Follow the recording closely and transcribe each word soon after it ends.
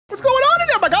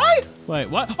Wait,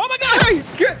 what? Oh my God! Hey,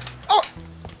 oh,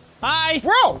 Hi!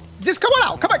 bro, just come on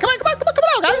out. Come on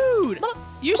out, guys. Dude,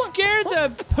 you scared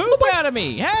the poop out of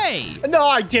me. Hey! No,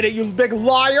 I didn't, you big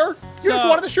liar. You just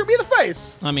wanted to shoot me in the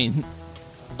face. I mean,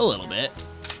 a little bit.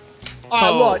 All right,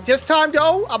 look, this time,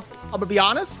 though, I'm gonna be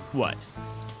honest. What?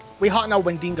 We hunting a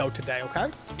Wendigo today,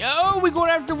 okay? Oh, we going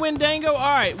after Wendigo?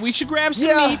 All right, we should grab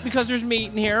some meat because there's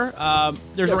meat in here.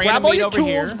 There's random meat over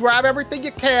here. Grab everything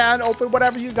you can. Open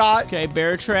whatever you got. Okay,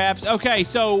 bear traps. Okay,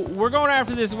 so we're going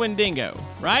after this Wendigo,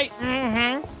 right?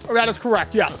 Mm-hmm. That is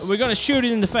correct, yes. We're going to shoot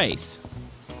it in the face.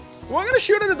 We're going to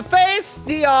shoot it in the face,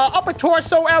 the upper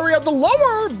torso area, the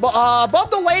lower, above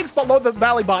the legs, below the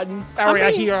belly button area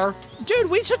here.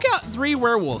 Dude, we took out 3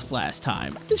 werewolves last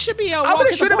time. This should be a I'm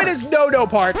going to shoot him in his no-no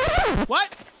part.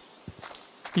 What?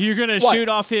 You're going to shoot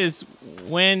off his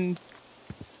Wendangos?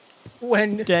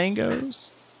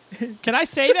 Can I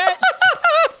say that?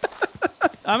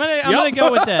 I'm gonna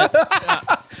go with that.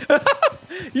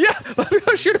 Yeah, let's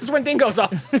go shoot his Wendigos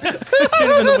off. Let's go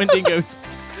shoot him in the Wendigos.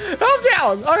 I'm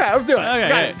down. Okay, let's do it.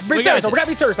 Okay, be serious. We gotta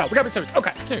be serious now. We gotta be serious.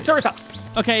 Okay, serious up.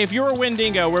 Okay, if you were a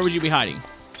Wendigo, where would you be hiding?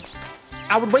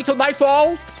 I would wait till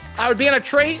nightfall. I would be in a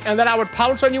tree, and then I would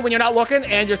pounce on you when you're not looking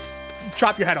and just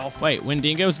chop your head off. Wait,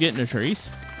 Wendigos get into trees?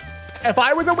 If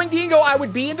I was a Wendigo, I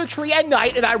would be in the tree at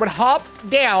night, and I would hop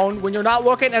down when you're not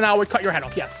looking, and I would cut your head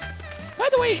off. Yes. By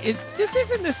the way, this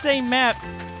isn't the same map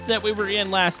that we were in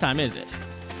last time, is it?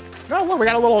 No, look, we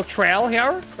got a little trail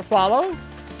here to follow.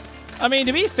 I mean,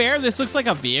 to be fair, this looks like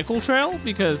a vehicle trail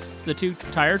because the 2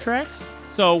 tire tracks.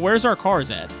 So where's our cars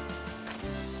at?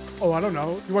 Oh, I don't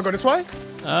know. You want to go this way?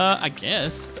 I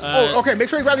guess. Oh, okay. Make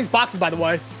sure you grab these boxes, by the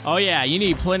way. Oh, yeah. You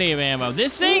need plenty of ammo.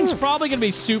 This thing's probably going to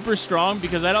be super strong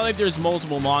because I don't think there's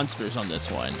multiple monsters on this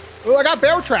one. Oh, I got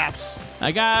bear traps.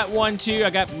 I got 1, 2.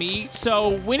 I got meat.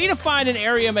 So we need to find an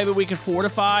area maybe we can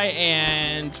fortify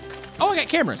and... Oh, I got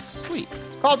cameras. Sweet.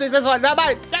 Call this one.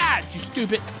 Bye-bye. Ah, you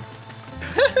stupid.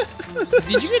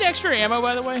 Did you get extra ammo,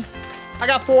 by the way? I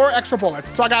got 4 extra bullets,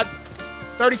 so I got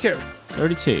 32.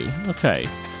 32. Okay.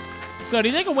 So do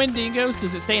you think a Wendigos,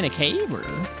 does it stay in a cave, or?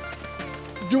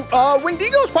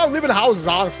 Wendigos probably live in houses,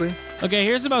 honestly. Okay,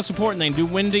 here's the most important thing. Do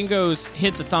Wendigos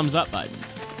hit the thumbs up button?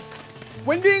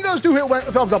 Wendigos do hit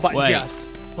thumbs up buttons, yes.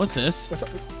 What's this? What's up?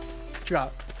 What you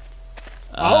got?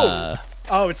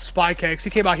 Oh, it's Spy Cakes. He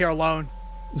came out here alone.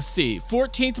 Let's see.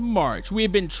 14th of March. We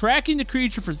have been tracking the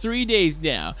creature for 3 days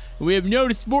now. We have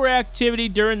noticed more activity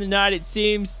during the night. It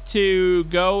seems to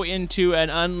go into an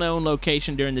unknown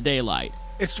location during the daylight.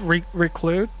 It's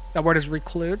reclude. That word is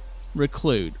reclude.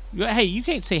 Reclude. Hey, you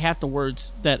can't say half the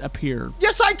words that appear.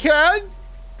 Yes, I can.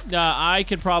 I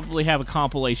could probably have a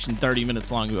compilation 30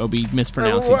 minutes long. It'll be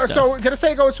mispronouncing stuff. So, did it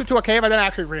say it goes to a cave? I didn't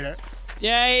actually read it.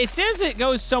 Yeah, it says it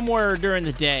goes somewhere during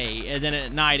the day, and then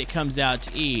at night it comes out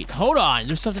to eat. Hold on,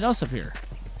 there's something else up here.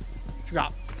 What you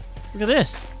got? Look at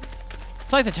this.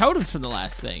 It's like the totems from the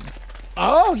last thing.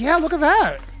 Oh, yeah, look at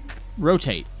that.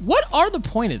 Rotate. What are the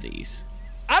point of these?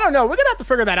 I don't know. We're going to have to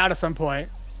figure that out at some point.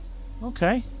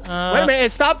 Okay. Wait a minute.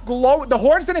 It stopped glow. The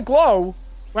horns didn't glow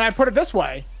when I put it this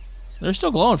way. They're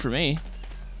still glowing for me.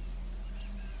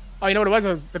 Oh, you know what it was? It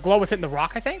was the glow was hitting the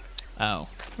rock, I think. Oh,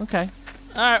 okay.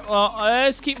 All right, well,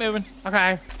 let's keep moving.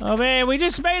 Okay. Oh, man, we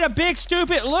just made a big,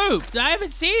 stupid loop. I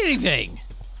haven't seen anything.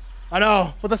 I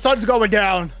know, but the sun's going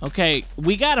down. Okay,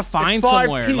 we got to find it's 5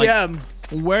 somewhere. p.m.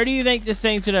 Like, where do you think this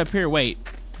thing's going to appear? Wait,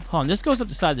 hold on. This goes up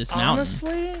the side of this mountain.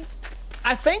 Honestly,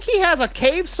 I think he has a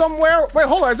cave somewhere. Wait,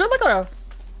 hold on. Is there like a...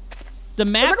 The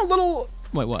map... There's like a little...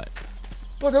 Wait, what?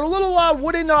 Look, there's a little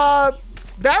wooden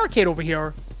barricade over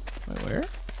here. Wait, where?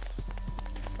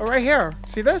 Oh, right here.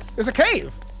 See this? There's a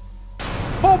cave.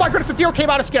 Oh my goodness, the deer came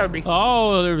out and scared me.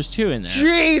 Oh, there was 2 in there.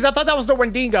 Jeez, I thought that was the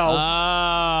Wendigo.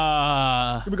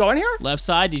 Did we go in here? Left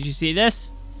side, did you see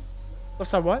this? Left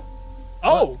side what?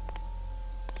 Oh. What?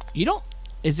 You don't...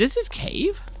 Is this his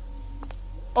cave?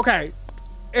 Okay.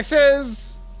 It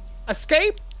says,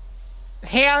 escape,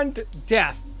 hand,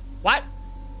 death. What?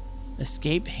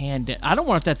 Escape, hand, death. I don't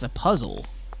know if that's a puzzle.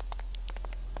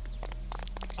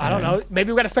 I don't know.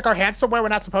 Maybe we gotta stick our hands somewhere we're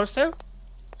not supposed to?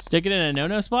 Stick it in a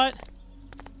no-no spot?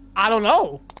 I don't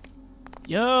know.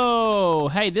 Yo,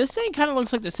 hey, this thing kind of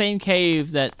looks like the same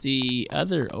cave that the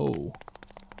other... Oh.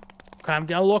 Okay, I'm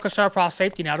gonna look for our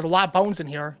safety now. There's a lot of bones in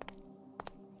here.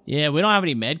 Yeah, we don't have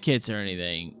any med kits or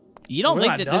anything. You don't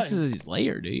think that this is his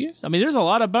lair, do you? I mean, there's a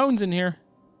lot of bones in here.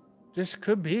 This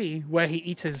could be where he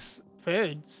eats his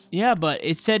foods. Yeah, but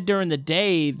it said during the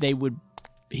day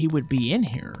he would be in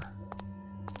here.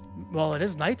 Well, it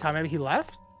is nighttime. Maybe he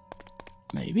left?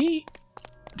 Maybe.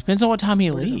 Depends on what time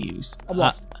he leaves. I'm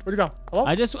lost. Where'd you go? Hello?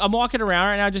 I'm walking around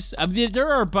right now. There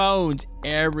are bones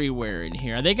everywhere in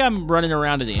here. I think I'm running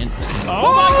around to the entrance.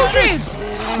 Oh my goodness! Is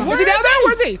he down there?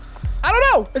 Where is he? I don't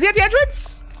know. Is he at the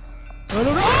entrance? I don't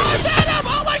know. Oh, I found him!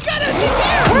 Oh my goodness, he's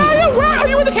here! Where are you? Where are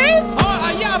you in the cave?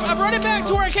 Oh, yeah, I'm running back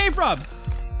to where I came from.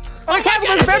 Oh my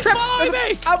goodness, he's following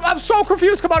me! I'm so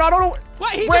confused. Come on, I don't know.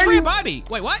 What? He just ran by me.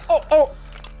 Wait, what? Oh.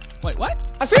 Wait, what?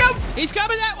 I see him! He's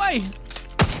coming that way!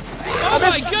 Oh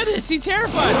my goodness, he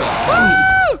terrified me!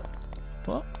 Ah!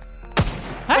 Well,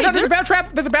 hey, there's a bear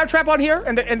trap. There's a bear trap on here,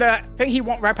 and the thing he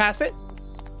won't right past it.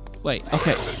 Wait,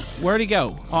 okay. Where'd he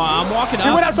go? Oh, I'm walking up.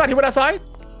 He went outside. He went outside.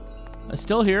 I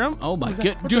still hear him. Oh my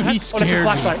god, dude, he scared me.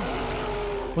 Flashlight.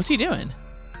 What's he doing?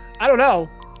 I don't know.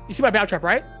 You see my bear trap,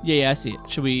 right? Yeah, I see it.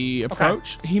 Should we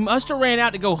approach? Okay. He must have ran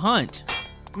out to go hunt.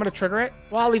 I'm gonna trigger it.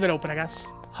 Well, I'll leave it open, I guess.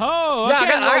 Oh, okay.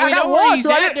 Yeah, I know where he's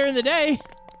at during the day.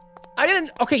 I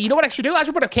didn't. Okay, you know what I should do? I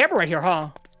should put a camera right here, huh?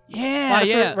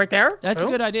 Yeah. Right there? That's a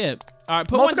good idea. All right,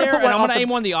 put one there, and I'm going to aim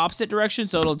one the opposite direction,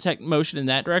 so it'll detect motion in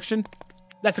that direction.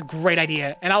 That's a great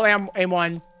idea. And I'll aim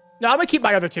one. No, I'm going to keep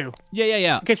my other two.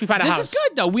 Yeah. In case we find a house. This is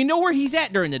good, though. We know where he's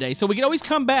at during the day, so we can always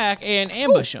come back and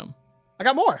ambush him. I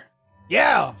got more.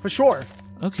 Yeah, for sure.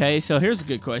 Okay, so here's a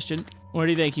good question. Where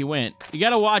do you think he went? You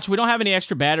got to watch. We don't have any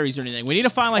extra batteries or anything. We need to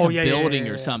find, like, a building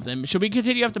or something. Should we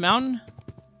continue up the mountain?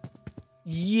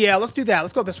 Yeah, let's do that.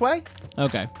 Let's go this way.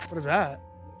 Okay. What is that?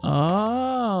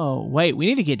 Oh, wait. We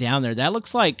need to get down there. That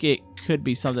looks like it could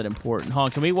be something important. Hold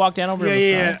on. Can we walk down over to the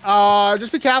side? Yeah.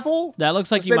 Just be careful. That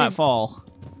looks like you might fall.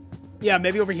 Yeah,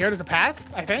 maybe over here there's a path,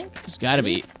 I think. There's got to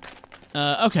be.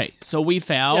 Okay, so we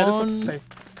found this looks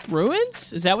safe.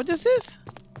 Ruins? Is that what this is?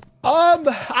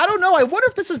 I don't know. I wonder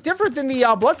if this is different than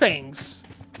the Blood Fangs.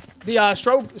 The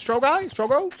Strogies?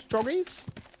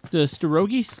 The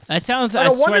Strogis? That sounds,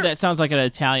 I swear that sounds like an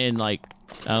Italian, like,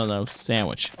 I don't know,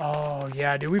 sandwich. Oh,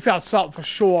 yeah, dude. We found something for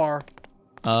sure.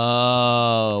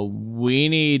 We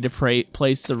need to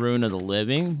place the Rune of the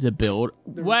Living to build.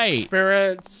 Wait.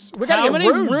 Spirits. We gotta How many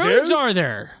runes are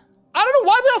there? I don't know.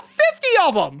 Why there are 50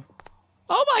 of them?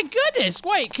 Oh, my goodness.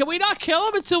 Wait, can we not kill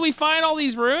them until we find all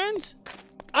these runes?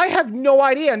 I have no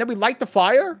idea. And then we light the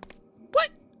fire? What?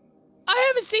 I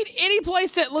haven't seen any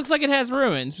place that looks like it has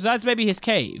ruins, besides maybe his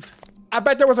cave. I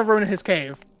bet there was a rune in his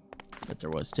cave. But there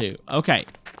was too. Okay.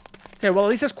 Okay, well, at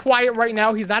least it's quiet right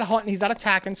now. He's not hunting. He's not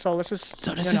attacking, so let's just...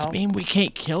 So does this mean we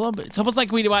can't kill him? It's almost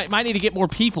like we might need to get more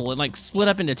people and, like, split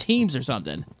up into teams or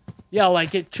something. Yeah,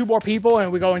 like, get 2 more people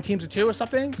and we go in teams of 2 or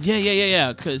something?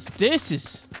 Yeah, because this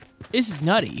is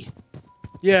nutty.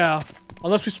 Yeah,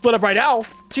 unless we split up right now.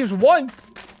 Teams 1.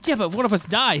 Yeah, but one of us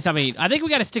dies. I mean, I think we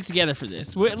got to stick together for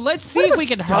this. Let's see if we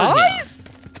can hurt him.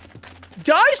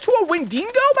 Dies to a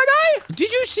Wendigo, my guy?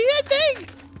 Did you see that thing?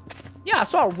 Yeah, I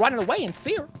saw it running away in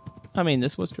fear. I mean,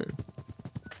 this was true.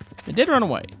 It did run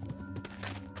away.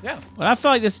 Yeah. But I feel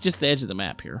like this is just the edge of the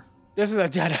map here. This is a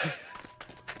dead end.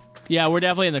 Yeah, we're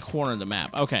definitely in the corner of the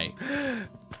map. Okay.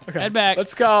 Head back.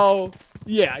 Let's go.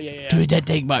 Yeah. Dude, that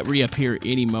thing might reappear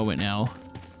any moment now.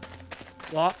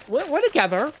 Well, we're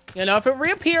together. You know, if it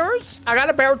reappears, I got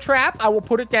a bear trap. I will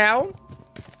put it down.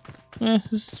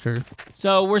 This is true.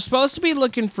 So we're supposed to be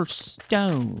looking for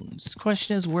stones.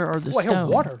 Question is, where are the stones? I hear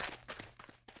water.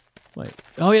 Wait.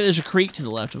 Oh, yeah, there's a creek to the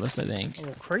left of us, I think. A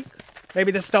little creek?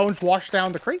 Maybe the stones wash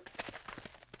down the creek?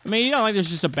 I mean, you don't think there's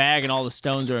just a bag and all the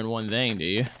stones are in one thing, do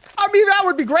you? I mean, that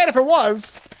would be great if it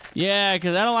was. Yeah,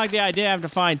 because I don't like the idea of having to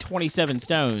find 27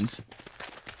 stones.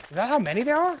 Is that how many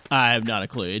there are? I have not a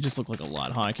clue. It just looked like a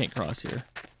lot, huh? I can't cross here.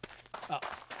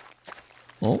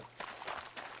 Oh.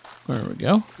 There we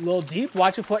go. A little deep.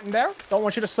 Watch your foot in there. Don't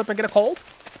want you to slip and get a cold.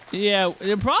 Yeah,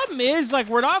 the problem is, like,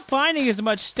 we're not finding as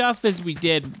much stuff as we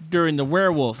did during the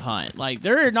werewolf hunt. Like,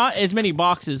 there are not as many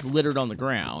boxes littered on the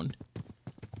ground.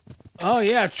 Oh,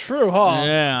 yeah, true, huh?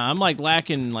 Yeah, I'm, like,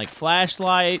 lacking, like,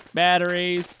 flashlight,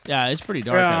 batteries. Yeah, it's pretty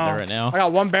dark out there right now. I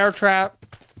got 1 bear trap,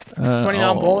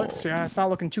 29 bullets. Yeah, it's not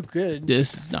looking too good.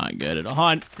 This is not good at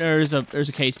all. There's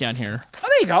a case down here. Oh,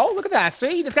 there you go. Look at that.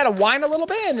 See, you just got to whine a little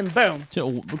bit and then boom.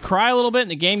 So, cry a little bit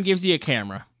and the game gives you a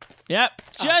camera. Yep,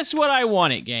 just what I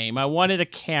wanted, game. I wanted a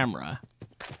camera.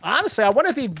 Honestly, I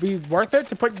wonder if it'd be worth it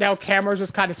to put down cameras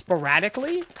just kind of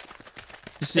sporadically.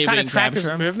 To kind of track his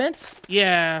movements?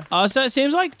 Yeah. So it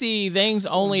seems like the things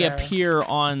only appear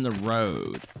on the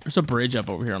road. There's a bridge up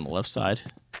over here on the left side.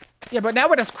 Yeah, but now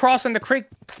we're just crossing the creek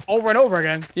over and over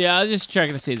again. Yeah, I was just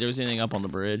checking to see if there was anything up on the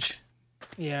bridge.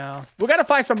 Yeah. We got to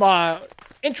find some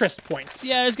interest points.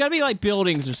 Yeah, there's got to be like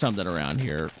buildings or something around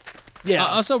here. Yeah.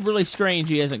 Also, really strange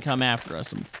he hasn't come after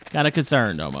us. I'm kind of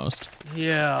concerned almost.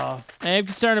 Yeah. I'm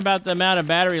concerned about the amount of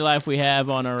battery life we have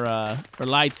on our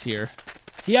lights here.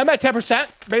 Yeah, I'm at 10%,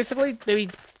 basically. Maybe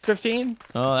 15.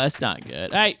 Oh, that's not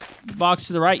good. Hey, box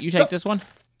to the right. You take this one.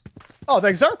 Oh,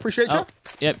 thanks, sir. Appreciate you.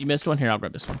 Yep, you missed one. Here, I'll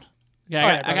grab this one. Okay,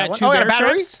 I got 2 bear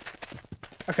batteries.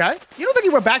 Okay. You don't think he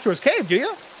went back to his cave, do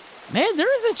you? Man,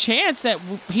 there is a chance that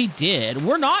he did.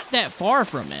 We're not that far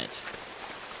from it.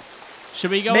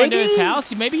 Should we go into his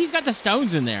house? Maybe he's got the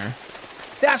stones in there.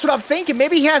 That's what I'm thinking.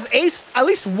 Maybe he has at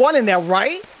least one in there,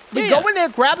 right? We go in there,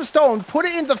 grab the stone, put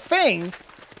it in the thing,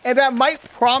 and that might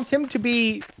prompt him to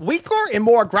be weaker and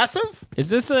more aggressive. Is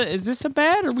this a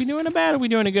bad? Are we doing a bad? Or are we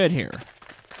doing a good here?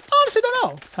 Honestly, don't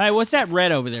know. Hey, what's that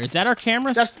red over there? Is that our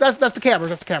cameras? That's the cameras.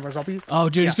 That's the cameras. Oh,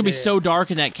 dude, it's gonna be so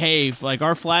dark in that cave. Like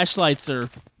our flashlights are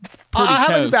pretty I have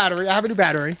toast. a new battery. I have a new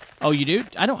battery. Oh, you do?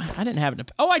 I didn't have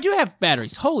it. Oh, I do have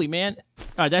batteries. Holy man! All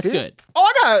right, that's good. Oh,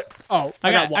 I got. Oh,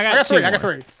 I got one. I got 3. I got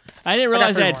 3. I didn't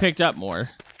realize I had picked up more.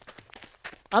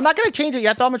 I'm not gonna change it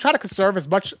yet, though. I'm gonna try to conserve as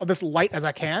much of this light as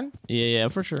I can. Yeah,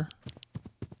 for sure.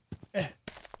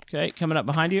 Okay, coming up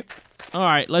behind you. All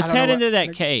right, let's head into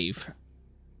that cave.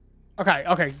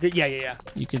 Okay. Yeah.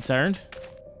 You concerned?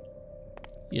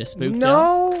 You spooked out?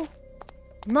 No,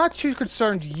 I'm not too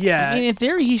concerned yet. I mean, in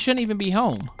theory, he shouldn't even be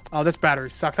home. Oh, this battery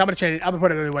sucks. I'm gonna change it. I'm gonna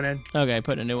put a new one in. Okay,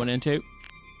 put a new one in too.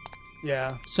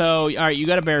 Yeah. So, all right, you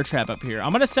got a bear trap up here.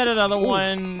 I'm gonna set another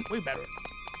one. Way better.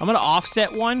 I'm gonna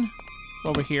offset one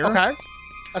over here. Okay,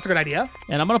 that's a good idea.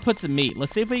 And I'm gonna put some meat.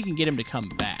 Let's see if we can get him to come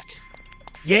back.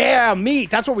 Yeah, meat.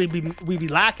 That's what we'd be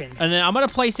lacking. And then I'm gonna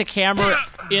place a camera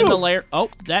in the layer. Oh,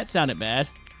 that sounded bad.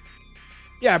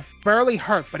 Yeah, barely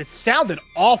hurt, but it sounded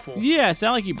awful. Yeah, it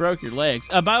sounded like you broke your legs.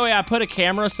 By the way, I put a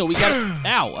camera so we got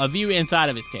a view inside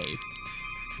of his cave.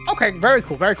 Okay, very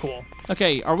cool, very cool.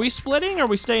 Okay, are we splitting or are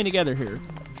we staying together here?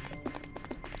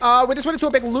 We just went into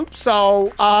a big loop,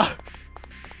 so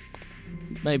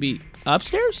maybe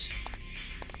upstairs?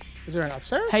 Is there an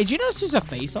upstairs? Hey, did you notice there's a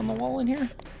face on the wall in here?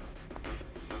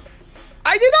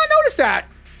 I did not notice that.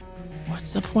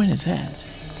 What's the point of that?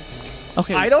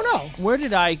 Okay. I don't know. Where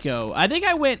did I go? I think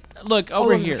I went, look,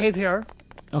 over here. Cave here.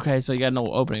 Okay, so you got no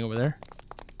opening over there.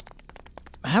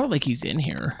 I don't think he's in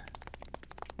here.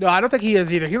 No, I don't think he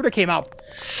is either. He would have came out.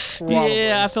 Probably.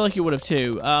 Yeah, I feel like he would have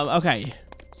too. Okay.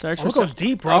 Search for it goes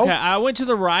deep, bro. Okay, I went to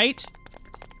the right.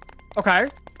 Okay.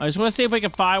 I just want to see if we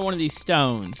can find one of these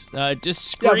stones.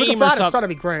 Just scream yeah, if we can or find something. it, that'd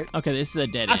be great. Okay, this is a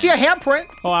dead end. I see a handprint.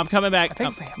 Oh, I'm coming back.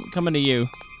 I'm coming to you.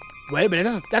 Wait a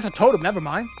minute, that's a totem. Never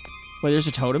mind. Wait, there's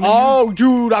a totem in here? Here?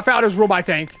 Dude, I found his room, I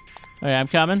think. Okay, I'm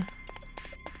coming.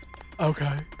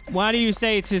 Okay. Why do you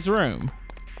say it's his room?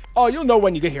 Oh, you'll know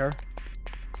when you get here.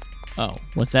 Oh,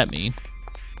 what's that mean?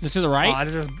 Is it to the right?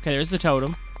 Okay, there's the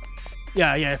totem.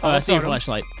 Yeah. I see your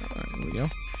flashlight. All right, here we go.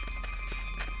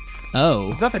 Oh.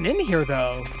 There's nothing in here,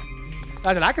 though.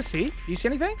 Not that I can see. Do you see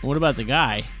anything? What about the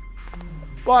guy?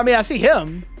 Well, I mean, I see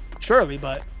him, surely,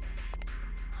 but...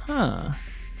 Huh.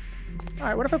 All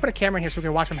right, what if I put a camera in here so we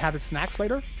can watch him have his snacks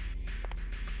later?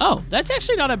 Oh, that's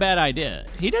actually not a bad idea.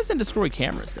 He doesn't destroy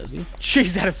cameras, does he?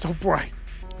 Jeez, that is so bright.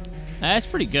 That's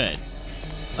pretty good.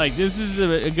 Like, this is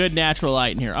a good natural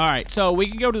light in here. All right, so we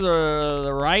can go to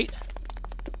the right.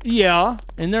 Yeah.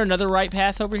 Isn't there another right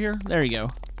path over here? There you go.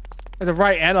 There's a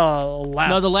right and a left.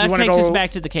 No, the left takes us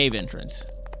back to the cave entrance.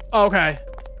 Oh, okay.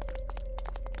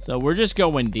 So we're just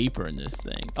going deeper in this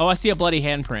thing. Oh, I see a bloody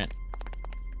handprint.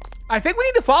 I think we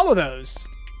need to follow those.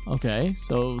 Okay,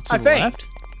 so to the left.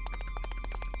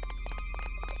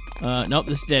 Nope,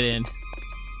 this is dead end.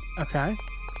 Okay.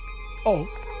 Oh.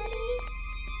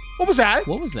 What was that?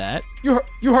 What was that? You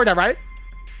heard that, right?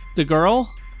 The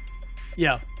girl?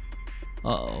 Yeah.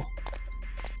 Uh-oh.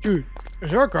 Dude,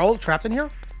 is there a girl trapped in here?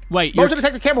 Wait, Motion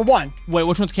detector camera 1. Wait,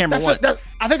 which one's camera 1?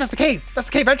 I think that's the cave. That's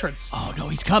the cave entrance. Oh, no,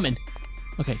 he's coming.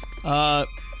 Okay,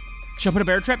 should I put a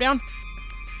bear trap down?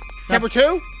 Camera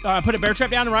 2? I put a bear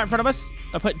trap down right in front of us.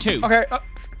 I put 2. Okay,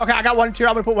 okay, I got 1 here.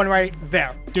 I'm gonna put 1 right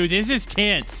there. Dude, this is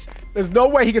tense. There's no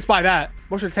way he gets by that.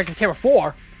 Motion detector camera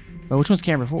 4. Wait, which one's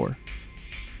camera 4?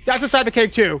 That's inside the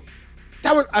cave too.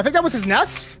 I think that was his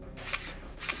nest.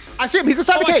 I see him. He's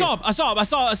inside the cave. I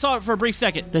saw it for a brief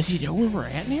second. Does he know where we're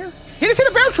at in here? He didn't see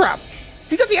the bear trap.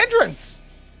 He's at the entrance.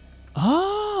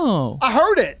 Oh. I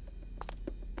heard it.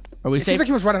 Are we safe? Seems like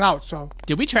he was running out, so.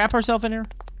 Did we trap ourselves in here?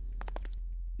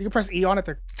 You can press E on it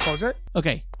to close it.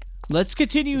 Okay. Let's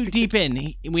continue deep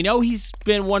in. We know he's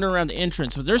been wandering around the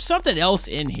entrance, but there's something else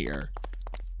in here.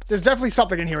 There's definitely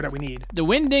something in here that we need. The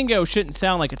Wendigo shouldn't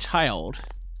sound like a child.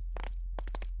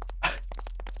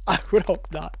 I would hope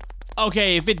not.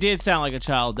 Okay, if it did sound like a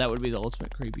child, that would be the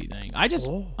ultimate creepy thing.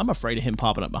 I'm afraid of him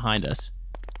popping up behind us.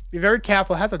 Be very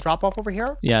careful. It has a drop off over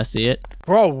here. Yeah, I see it.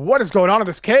 Bro, what is going on in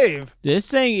this cave? This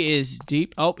thing is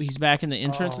deep. Oh, he's back in the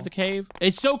entrance of the cave.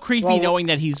 It's so creepy knowing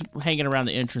that he's hanging around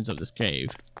the entrance of this cave.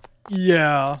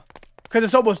 Yeah. Because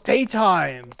it's almost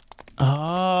daytime.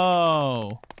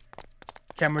 Oh.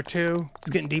 Camera 2.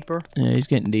 He's getting deeper. Yeah, he's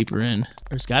getting deeper in.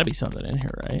 There's got to be something in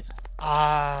here, right?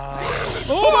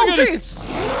 Oh my goodness.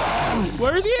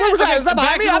 Where is he at? Where was that? Is that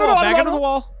behind me? I don't know. Back into the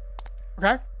wall.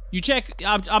 Okay. You check.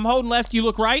 I'm holding left. You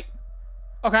look right.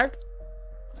 Okay.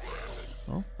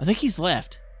 Oh, I think he's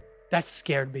left. That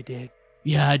scared me, dude.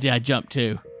 Yeah, I did. I jumped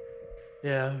too.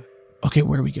 Yeah. Okay,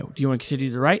 where do we go? Do you want to continue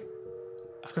to the right?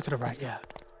 Let's go to the right, yeah.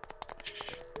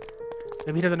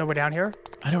 Maybe he doesn't know we're down here?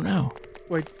 I don't know.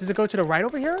 Wait, does it go to the right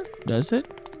over here? Does it?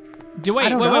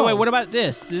 Wait. What about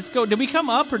this? Did we come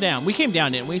up or down? We came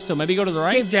down, didn't we? So maybe go to the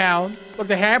right? Came down. Look,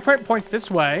 the handprint points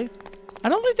this way. I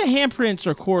don't think the handprints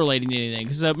are correlating to anything.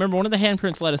 Because remember, one of the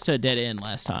handprints led us to a dead end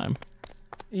last time.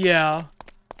 Yeah.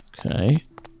 Okay.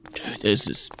 Dude, this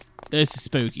is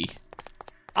spooky.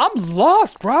 I'm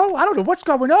lost, bro. I don't know what's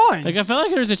going on. Like, I feel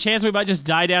like there's a chance we might just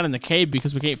die down in the cave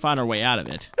because we can't find our way out of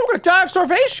it. We're gonna die of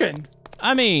starvation.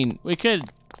 I mean, we could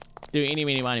do eeny,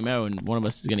 meeny, miny, mo, and one of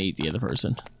us is gonna eat the other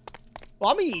person.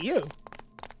 Well, I'm gonna eat you.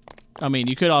 I mean,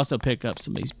 you could also pick up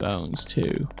some of these bones,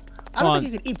 too. I don't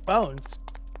think you can eat bones.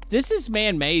 This is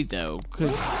man-made, though,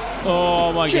 because...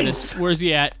 Oh, my goodness. Where's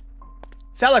he at?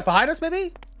 Sound like behind us,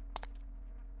 maybe?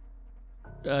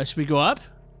 Should we go up?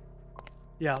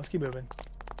 Yeah, let's keep moving.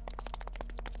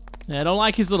 Yeah, I don't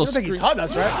like his little... I don't think he's hunting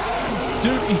us, right?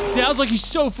 Dude, he sounds like he's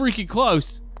so freaking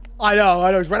close. I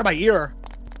know. He's right in my ear.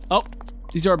 Oh,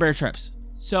 these are our bear traps.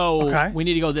 So, we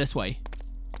need to go this way.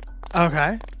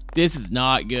 Okay. This is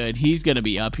not good. He's going to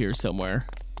be up here somewhere.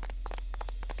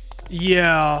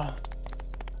 Yeah.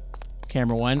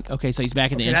 Camera 1. Okay, so he's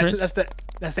back in the entrance.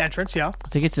 That's the entrance, yeah. I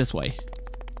think it's this way.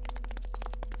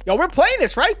 Yo, we're playing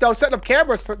this, right, though? Setting up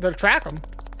cameras to track him.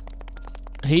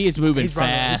 He is moving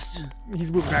fast.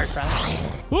 He's moving very fast.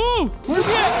 Ooh! Where's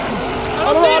he at?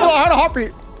 I don't know. I had a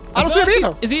heartbeat. I don't see him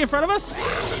either. Is he in front of us? I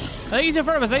think he's in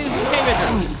front of us. I think this is cave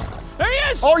entrance. There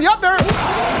he is! Oh, yep, there.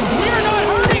 We are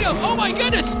not hurting him! Oh my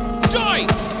goodness! Die!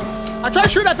 I tried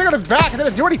shooting that thing on his back. It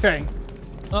didn't do anything.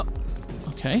 Oh,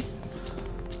 okay.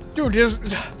 Dude, just...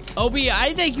 OB,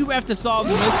 I think you have to solve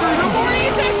the mystery. No more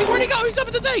taxi. Where'd he go? He's up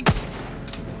at the thing.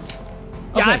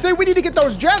 Yeah, I think we need to get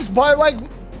those gems, but like...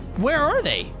 Where are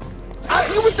they?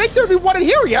 You would think there'd be one in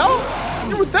here, yo.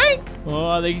 You would think. Oh,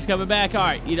 I think he's coming back. All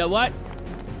right, you know what?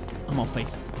 I'm gonna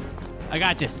face him. I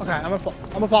got this. Okay, I'm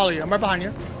gonna follow you. I'm right behind you.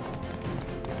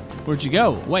 Where'd you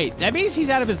go? Wait, that means he's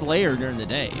out of his lair during the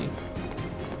day.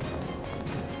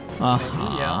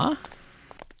 Yeah.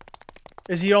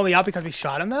 Is he only out because we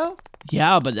shot him, though?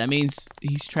 Yeah, but that means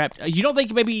he's trapped. You don't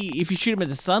think maybe if you shoot him in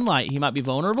the sunlight, he might be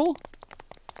vulnerable?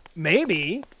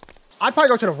 Maybe. I'd probably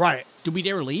go to the right. Do we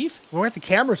dare leave? We're at the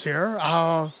cameras here.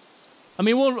 I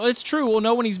mean, well, it's true. We'll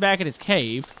know when he's back at his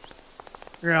cave.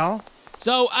 Yeah.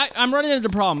 So I'm running into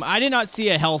the problem. I did not see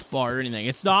a health bar or anything.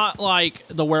 It's not like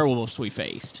the werewolves we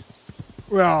faced.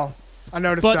 Well, I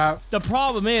noticed that. The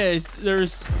problem is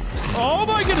there's... Oh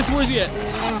my goodness, where's he at?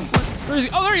 Where is he?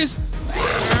 Oh, there he is.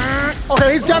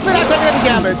 Okay, he's definitely not taking any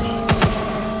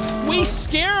damage. We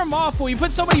scare him off when we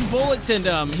put so many bullets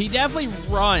into him. He definitely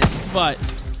runs, but...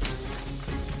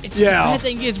 The bad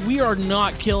thing is we are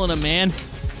not killing him, man.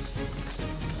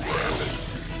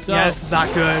 So, yeah, this is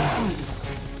not good.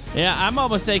 Yeah, I'm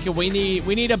almost thinking we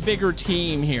need a bigger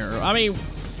team here. I mean,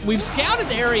 we've scouted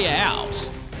the area out.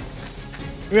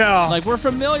 Yeah. Like, we're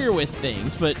familiar with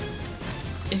things, but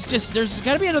it's just, there's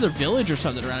got to be another village or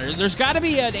something around here. There's got to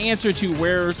be an answer to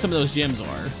where some of those gems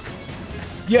are.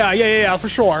 Yeah, for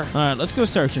sure. All right, let's go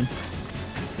searching.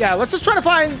 Yeah, let's just try to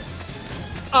find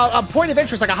a point of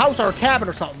interest, like a house or a cabin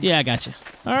or something. Yeah, I gotcha.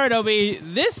 All right, Obi,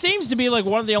 this seems to be like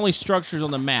one of the only structures on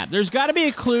the map. There's got to be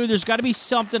a clue. There's got to be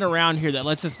something around here that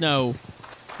lets us know,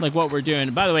 like, what we're doing.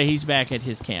 And by the way, he's back at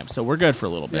his camp, so we're good for a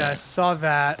little bit. Yeah, I saw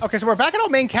that. Okay, so we're back at our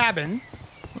main cabin.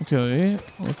 Okay,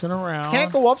 looking around.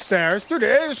 Can't go upstairs. Dude,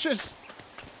 it's just...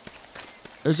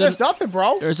 There's nothing,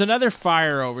 bro. There's another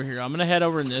fire over here. I'm going to head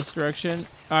over in this direction.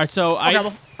 All right, so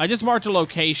I just marked a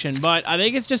location, but I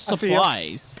think it's just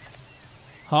supplies.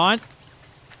 Hon?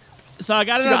 So I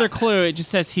got another clue. It just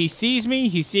says, he sees me,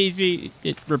 he sees me.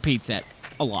 It repeats that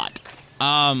a lot.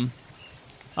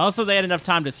 Also, they had enough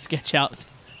time to sketch out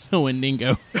the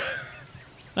Wendigo.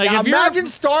 Like, now, imagine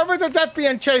starving to death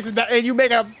being chased and you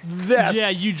make up this. Yeah,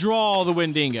 you draw the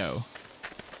Wendigo.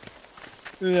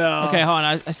 Yeah. Okay, hold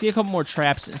on. I see a couple more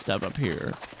traps and stuff up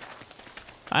here.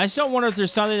 I just don't wonder if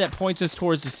there's something that points us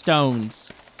towards the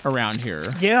stones around here.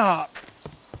 Yeah.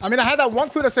 I mean, I had that one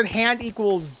clue that said hand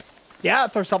equals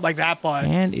death or something like that, but...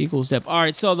 Hand equals depth. All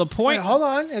right, so the point... Wait, hold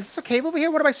on. Is this a cave over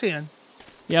here? What am I seeing?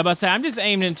 Yeah, but I'm just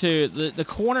aiming into the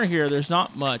corner here. There's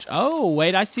not much. Oh,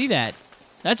 wait, I see that.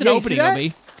 That's an opening,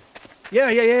 Obi.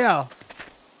 Yeah.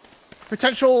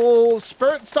 Potential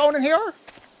spirit stone in here?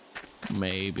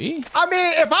 Maybe. I mean,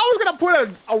 if I was going to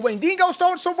put a Wendigo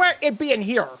stone somewhere, it'd be in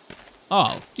here.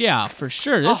 Oh, yeah, for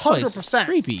sure. This 100%. Place is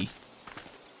creepy.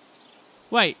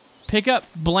 Wait, pick up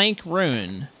blank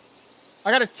rune.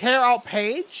 I got to tear out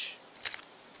page?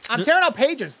 I'm tearing out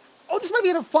pages. Oh, this might be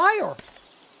in a fire.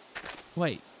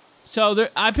 Wait. So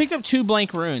I picked up 2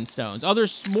 blank rune stones. Oh,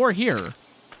 there's more here.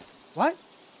 What?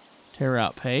 Tear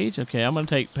out page. Okay, I'm going to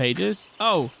take pages.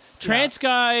 Oh,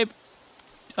 transcribe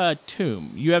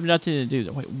tomb. You have nothing to do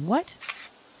there. Wait, what?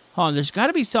 Hold on, there's got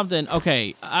to be something.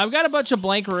 Okay, I've got a bunch of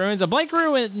blank runes. A blank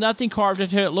rune with nothing carved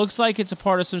into it. Looks like it's a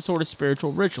part of some sort of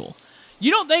spiritual ritual.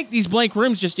 You don't think these blank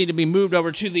runes just need to be moved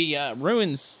over to the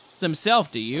ruins themselves,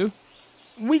 do you?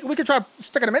 We could try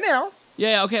sticking them in there.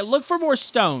 Yeah, okay, look for more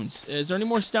stones. Is there any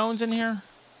more stones in here?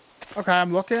 Okay,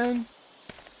 I'm looking.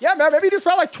 Yeah, man, maybe you just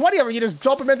found like 20 of them. You just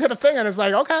dump them into the thing and it's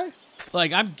like, okay.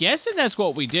 Like, I'm guessing that's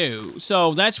what we do.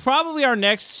 So that's probably our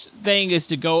next thing is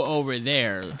to go over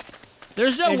there.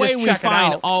 There's no way we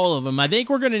find all of them. I think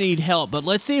we're going to need help, but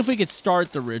let's see if we could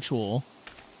start the ritual.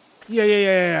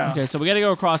 Yeah. Okay, so we got to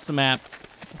go across the map.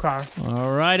 Okay.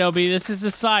 All right, Obi, this is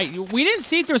the site. We didn't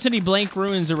see if there was any blank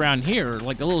ruins around here,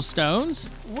 like the little stones.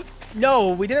 No,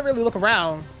 we didn't really look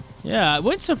around. Yeah, it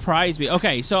wouldn't surprise me.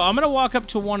 Okay, so I'm going to walk up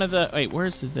to one of the... Wait,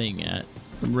 where's the thing at?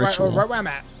 The ritual. Right where I'm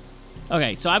at.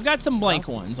 Okay, so I've got some blank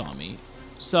ones on me.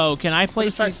 So can I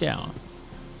place these down?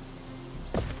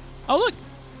 Oh, look.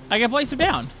 I can place them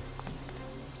down.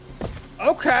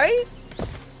 Okay.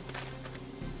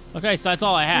 Okay, so that's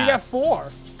all I have. You got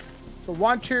 4. So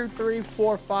 1, 2, 3,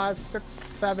 4, 5, 6,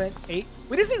 7, 8.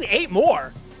 We just need 8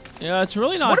 more. Yeah, it's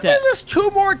really not what that... What if there's just 2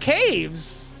 more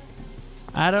caves?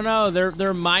 I don't know.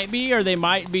 There might be, or they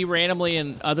might be randomly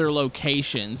in other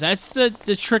locations. That's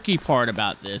the tricky part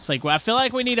about this. Like, I feel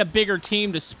like we need a bigger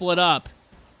team to split up.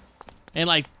 And,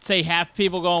 like, say half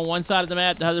people go on one side of the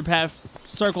map, the other half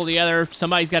circle the other.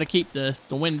 Somebody's got to keep the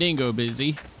Wendigo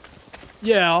busy.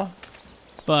 Yeah.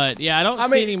 But, yeah, I don't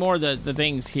see any more of the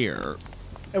things here.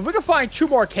 If we can find 2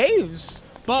 more caves...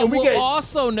 But we'll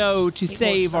also know to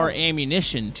save our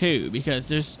ammunition, too, because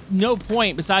there's no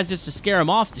point besides just to scare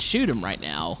them off to shoot them right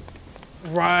now.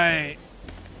 Right.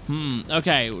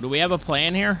 Okay, do we have a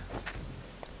plan here?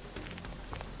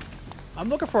 I'm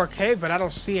looking for a cave, but I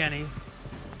don't see any.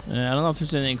 I don't know if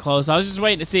there's anything close. I was just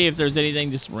waiting to see if there's anything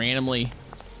just randomly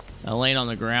laying on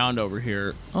the ground over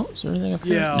here. Oh, is there anything up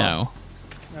here? Yeah. No.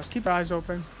 Let's keep our eyes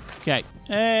open. Okay.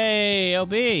 Hey,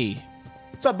 LB.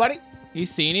 What's up, buddy? You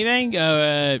see anything?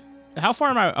 How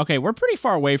far am I? Okay, we're pretty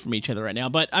far away from each other right now,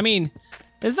 but, I mean,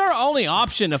 this is our only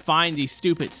option to find these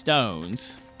stupid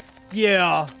stones.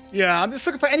 Yeah, I'm just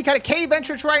looking for any kind of cave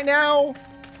entrance right now.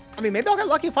 I mean, maybe I'll get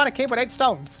lucky and find a cave with 8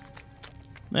 stones.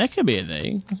 That could be a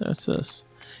thing. What's this?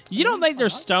 You don't think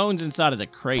there's stones inside of the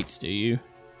crates, do you?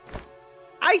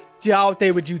 I doubt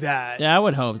they would do that. Yeah, I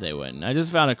would hope they wouldn't. I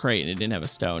just found a crate and it didn't have a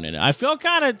stone in it. I feel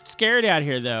kind of scared out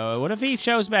here, though. What if he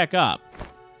shows back up?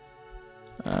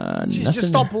 Just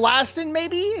stop blasting,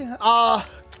 maybe? I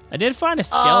did find a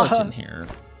skeleton here.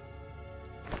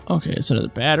 Okay, it's another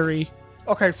battery.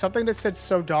 Okay, something that said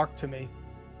so dark to me.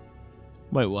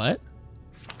 Wait, what?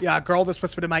 Yeah, a girl that's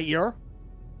whispered in my ear.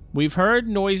 We've heard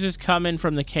noises coming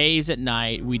from the caves at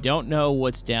night. We don't know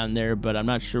what's down there, but I'm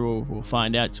not sure. We'll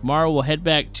find out. Tomorrow we'll head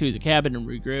back to the cabin and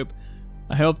regroup.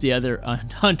 I hope the other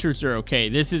hunters are okay.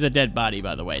 This is a dead body,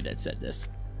 by the way, that said this.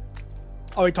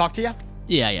 Oh, he talked to you?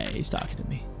 Yeah, he's talking to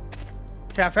me.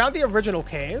 Okay, I found the original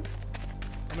cave.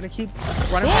 I'm gonna keep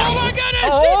running. Oh my goodness!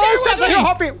 Oh, he's like a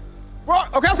heartbeat.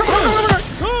 Okay, I'm coming.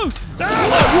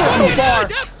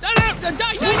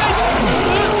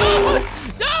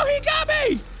 No, he got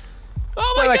me!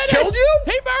 Oh my goodness! Killed you?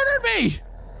 He murdered me!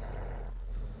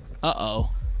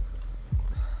 Uh-oh.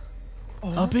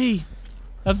 Obi,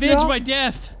 avenge my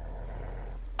death.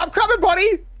 I'm coming, buddy.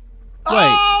 Wait.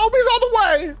 Oh, Obi's on the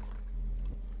way.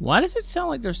 Why does it sound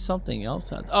like there's something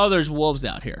else out there? Oh, there's wolves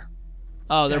out here.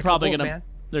 Oh, they're probably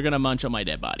gonna munch on my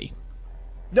dead body.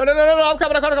 No, I'm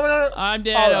coming. I'm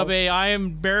dead, Obi. I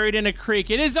am buried in a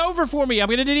creek. It is over for me. I'm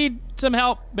gonna need some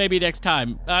help maybe next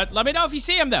time. Let me know if you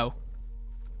see him though.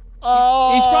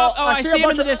 I see him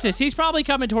in the distance. He's probably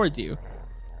coming towards you.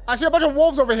 I see a bunch of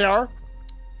wolves over here.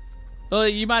 Well,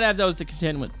 you might have those to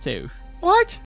contend with too. What?